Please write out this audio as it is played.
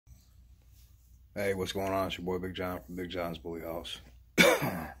Hey, what's going on? It's your boy Big John from Big John's Bully House.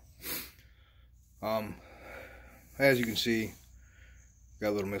 As you can see, got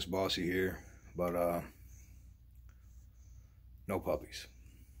a little Miss Bossy here, but no puppies.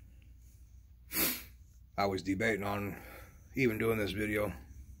 I was debating on even doing this video.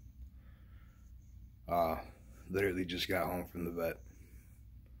 Literally just got home from the vet.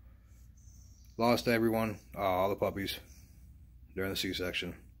 Lost everyone, all the puppies during the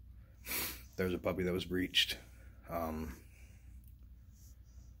C-section. There's a puppy that was breached.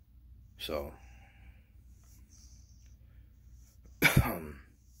 So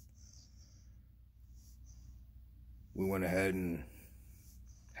we went ahead and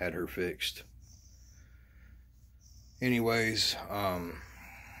had her fixed. Anyways, kind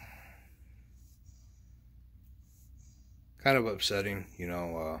of upsetting, you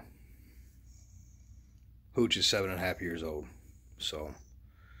know. Hooch is 7.5 years old, so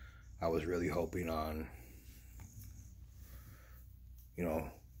I was really hoping on, you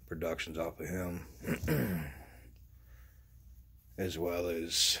know, productions off of him, as well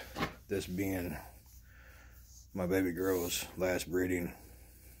as this being my baby girl's last breeding.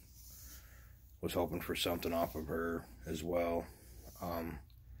 Was hoping for something off of her as well,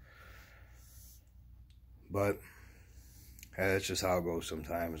 but that's just how it goes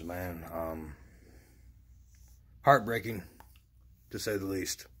sometimes, man. Heartbreaking, to say the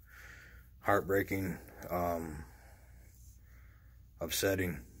least. Heartbreaking,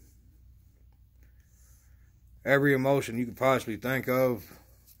 upsetting. Every emotion you could possibly think of,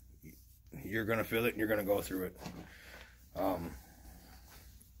 you're gonna feel it and you're gonna go through it.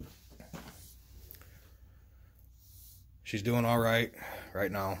 She's doing all right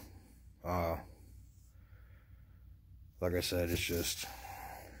now. Like I said, it's just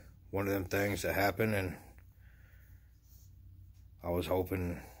one of them things that happen, and I was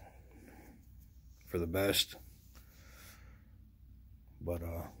hoping for the best, but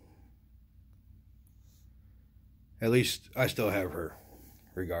at least I still have her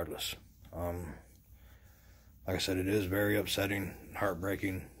regardless. Like I said, it is very upsetting,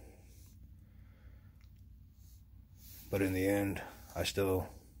 heartbreaking, but in the end, I still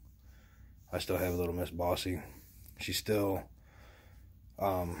have a little Miss Bossy. She's still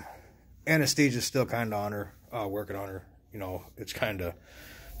anesthesia's still kind of on her, working on her. You know, it's kind of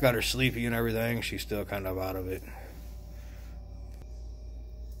got her sleepy and everything. She's still kind of out of it.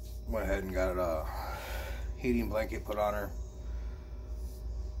 Went ahead and got a heating blanket put on her,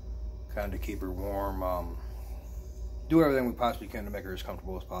 kind of keep her warm. Do everything we possibly can to make her as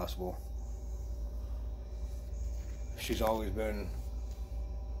comfortable as possible. She's always been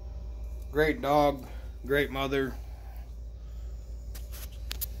a great dog, great mother.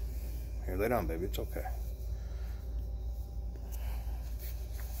 Here, lay down, baby. It's okay.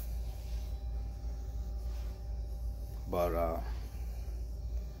 But I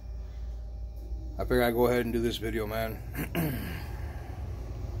figured I'd go ahead and do this video, man.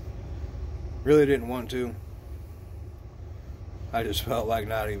 Really didn't want to. I just felt like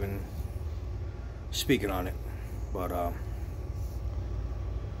not even speaking on it. But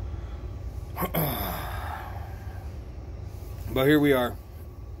but here we are.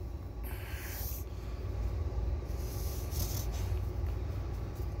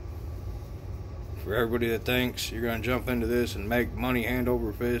 For everybody that thinks you're going to jump into this and make money hand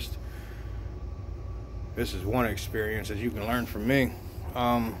over fist, this is one experience that you can learn from me.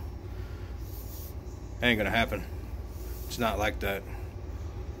 Ain't going to happen. It's not like that.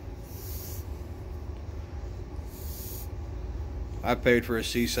 I paid for a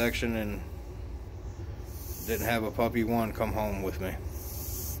C-section and didn't have a puppy one come home with me.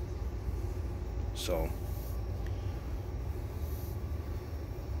 So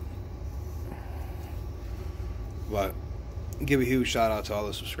but give a huge shout out to all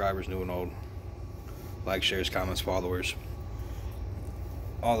the subscribers, new and old. Like, shares, comments, followers.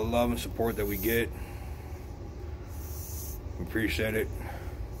 All the love and support that we get. We appreciate it.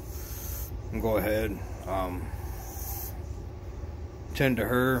 And go ahead. Tend to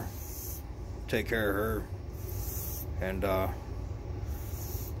her. Take care of her. And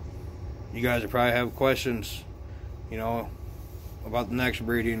you guys will probably have questions, you know, about the next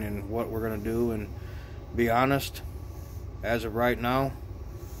breeding and what we're going to do. And be honest, as of right now,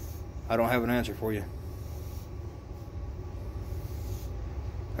 I don't have an answer for you.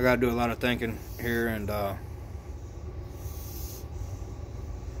 I gotta do a lot of thinking here and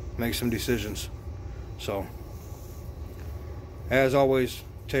make some decisions. So, as always,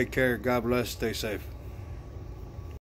 take care, God bless, stay safe.